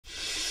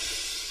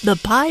The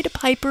Pied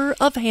Piper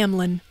of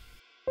Hamelin.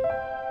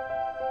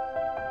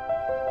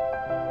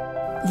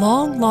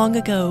 Long, long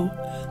ago,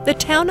 the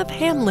town of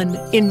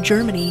Hamelin in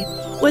Germany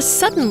was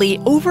suddenly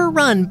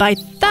overrun by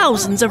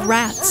thousands of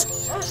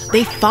rats.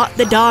 They fought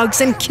the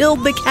dogs and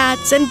killed the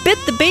cats and bit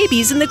the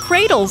babies in the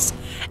cradles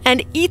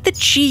and eat the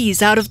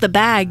cheese out of the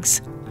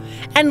bags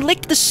and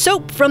licked the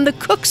soap from the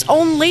cook's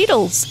own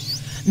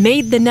ladles,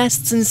 made the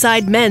nests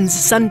inside men's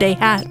Sunday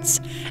hats,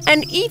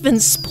 and even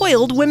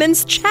spoiled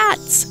women's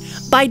chats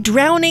by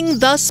drowning,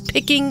 thus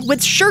picking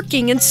with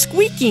shirking and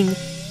squeaking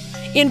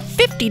in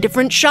 50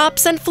 different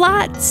shops and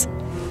flats.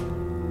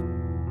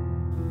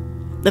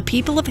 The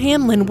people of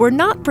Hamelin were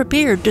not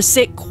prepared to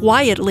sit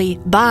quietly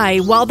by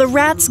while the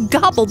rats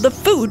gobbled the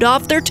food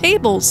off their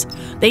tables.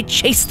 They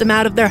chased them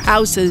out of their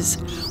houses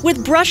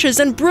with brushes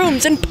and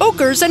brooms and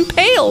pokers and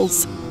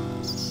pails.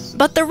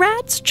 But the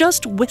rats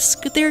just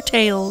whisked their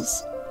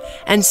tails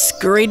and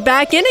scurried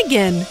back in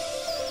again.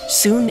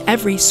 Soon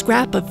every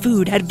scrap of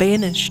food had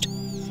vanished.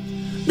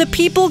 The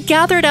people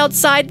gathered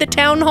outside the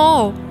town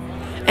hall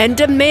and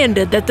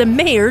demanded that the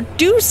mayor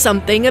do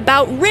something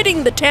about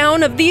ridding the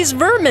town of these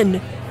vermin.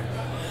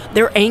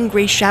 Their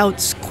angry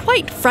shouts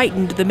quite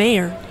frightened the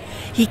mayor.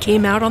 He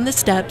came out on the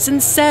steps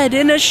and said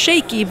in a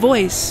shaky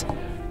voice,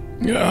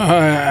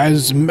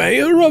 "As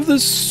mayor of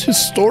this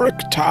historic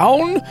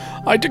town,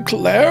 I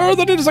declare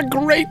that it is a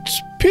great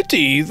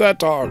pity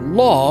that our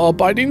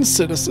law-abiding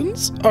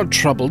citizens are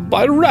troubled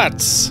by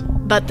rats."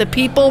 But the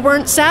people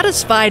weren't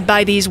satisfied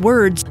by these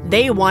words.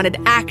 They wanted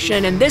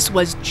action, and this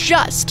was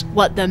just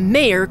what the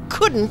mayor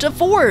couldn't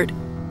afford.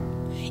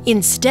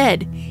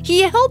 Instead,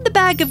 he held the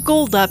bag of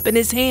gold up in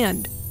his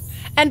hand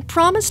and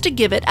promised to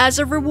give it as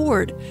a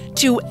reward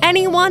to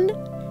anyone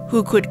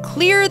who could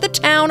clear the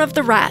town of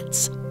the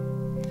rats.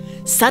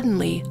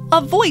 Suddenly,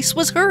 a voice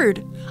was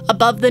heard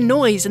above the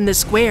noise in the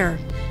square.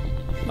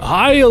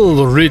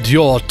 "I'll rid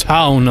your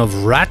town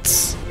of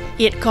rats,"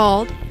 it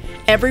called.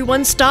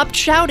 Everyone stopped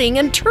shouting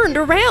and turned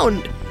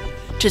around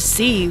to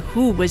see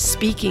who was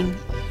speaking.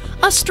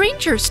 A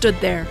stranger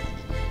stood there.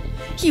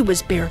 He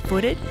was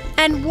barefooted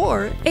and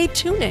wore a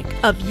tunic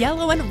of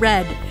yellow and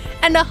red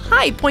and a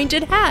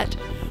high-pointed hat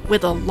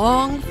with a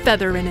long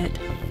feather in it.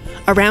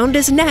 Around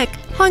his neck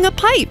hung a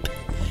pipe.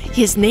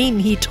 His name,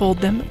 he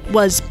told them,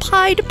 was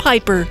Pied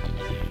Piper.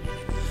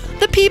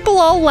 The people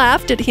all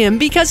laughed at him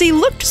because he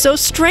looked so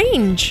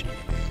strange.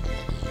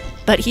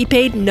 But he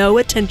paid no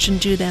attention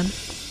to them.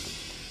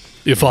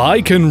 "If I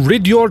can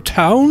rid your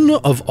town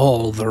of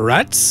all the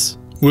rats,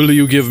 will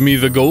you give me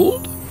the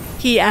gold?"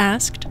 he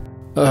asked.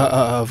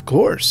 Of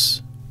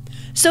course."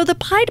 So the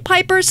Pied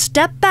Piper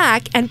stepped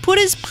back and put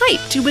his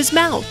pipe to his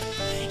mouth.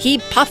 He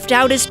puffed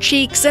out his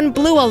cheeks and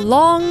blew a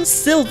long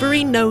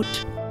silvery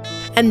note,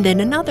 and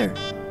then another.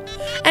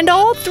 And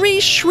all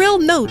three shrill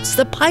notes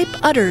the pipe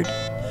uttered,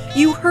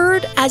 you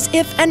heard as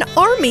if an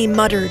army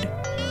muttered.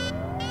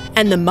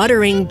 And the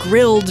muttering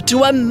grilled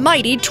to a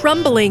mighty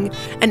trumbling,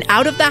 and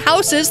out of the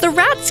houses the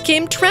rats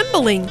came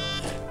trembling.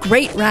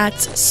 Great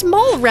rats,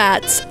 small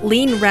rats,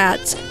 lean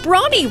rats,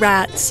 brawny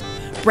rats,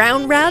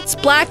 brown rats,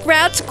 black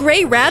rats,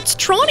 gray rats,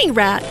 tawny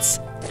rats.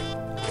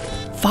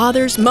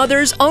 Fathers,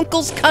 mothers,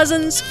 uncles,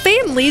 cousins,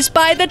 families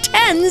by the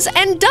tens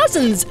and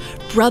dozens,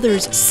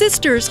 brothers,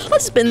 sisters,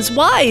 husbands,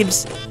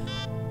 wives,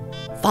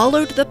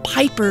 followed the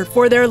piper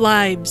for their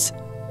lives.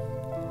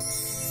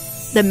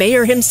 The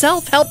mayor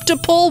himself helped to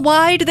pull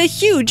wide the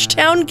huge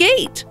town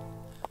gate.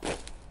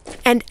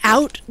 And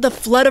out the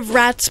flood of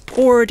rats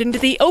poured into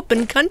the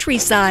open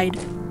countryside,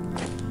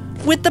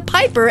 with the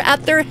piper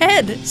at their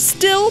head,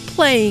 still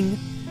playing.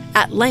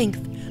 At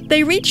length,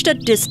 they reached a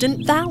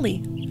distant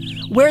valley,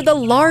 where the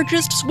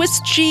largest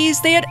Swiss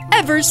cheese they had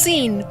ever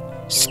seen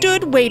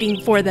stood waiting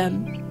for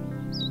them.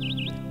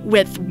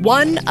 With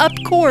one up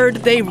cord,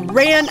 they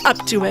ran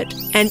up to it,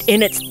 and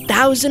in its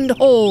 1,000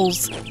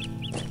 holes,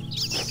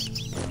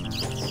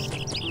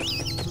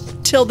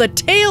 till the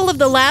tail of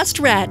the last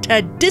rat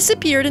had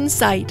disappeared in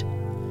sight.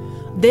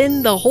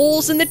 Then the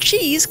holes in the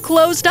cheese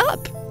closed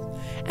up,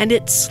 and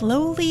it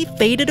slowly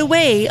faded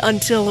away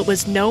until it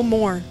was no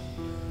more.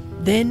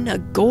 Then a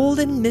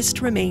golden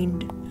mist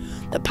remained.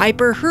 The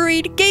piper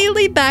hurried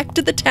gaily back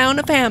to the town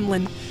of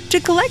Hamelin to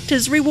collect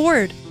his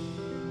reward.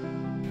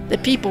 The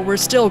people were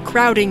still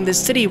crowding the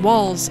city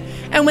walls,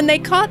 and when they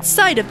caught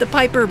sight of the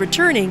piper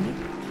returning,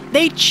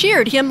 they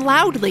cheered him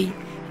loudly.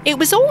 It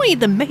was only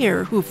the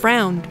mayor who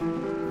frowned.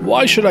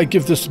 "Why should I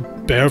give this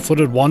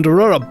barefooted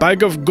wanderer a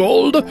bag of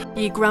gold?"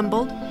 he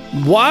grumbled.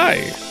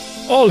 "Why?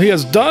 All he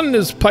has done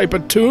is pipe a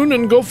tune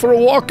and go for a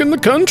walk in the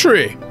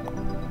country."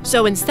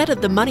 So instead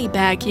of the money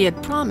bag he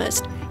had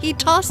promised, he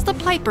tossed the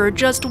piper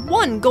just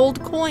one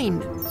gold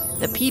coin.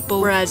 The people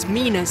were as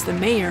mean as the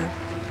mayor,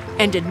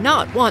 and did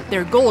not want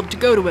their gold to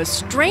go to a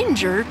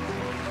stranger,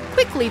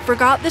 quickly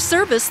forgot the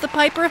service the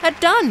piper had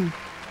done.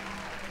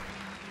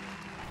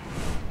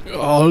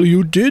 "All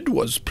you did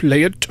was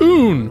play a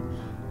tune.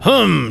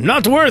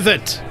 Not worth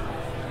it,"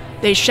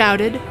 they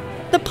shouted.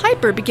 The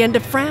piper began to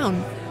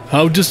frown.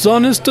 "How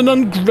dishonest and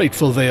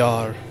ungrateful they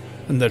are,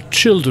 and their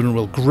children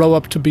will grow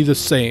up to be the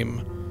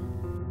same."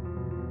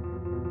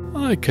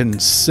 I can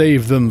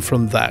save them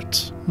from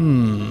that.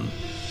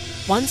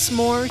 Once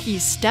more he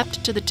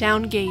stepped to the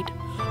town gate.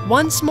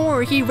 Once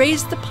more he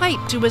raised the pipe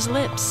to his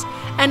lips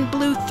and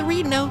blew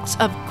 3 notes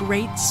of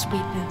great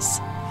sweetness.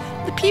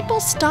 The people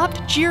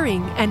stopped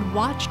jeering and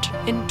watched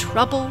in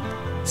troubled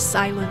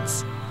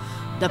silence.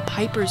 The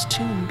piper's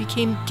tune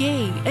became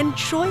gay and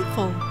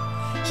joyful.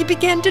 He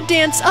began to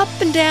dance up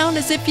and down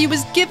as if he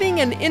was giving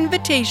an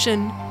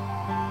invitation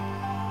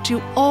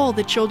to all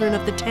the children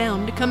of the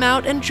town to come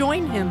out and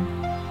join him.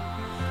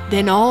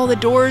 Then all the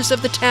doors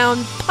of the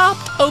town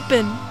popped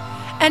open,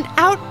 and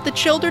out the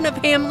children of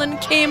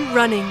Hamelin came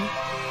running.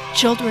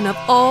 Children of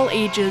all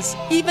ages,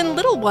 even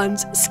little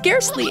ones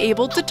scarcely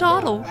able to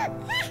toddle,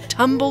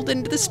 tumbled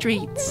into the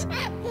streets.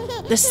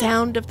 The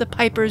sound of the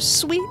piper's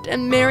sweet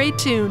and merry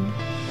tune.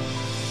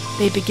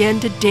 They began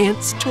to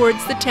dance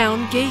towards the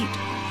town gate,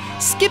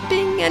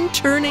 skipping and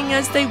turning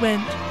as they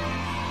went.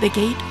 The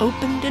gate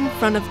opened in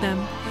front of them,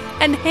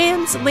 and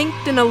hands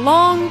linked in a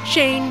long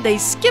chain, they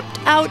skipped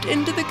out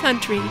into the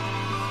country.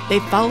 They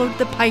followed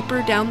the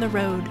piper down the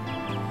road,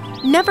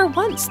 never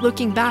once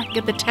looking back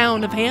at the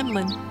town of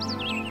Hamelin.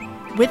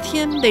 With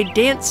him they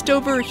danced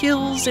over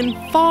hills and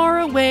far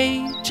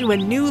away to a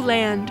new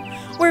land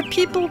where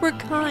people were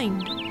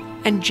kind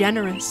and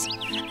generous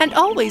and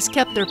always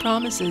kept their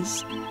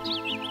promises.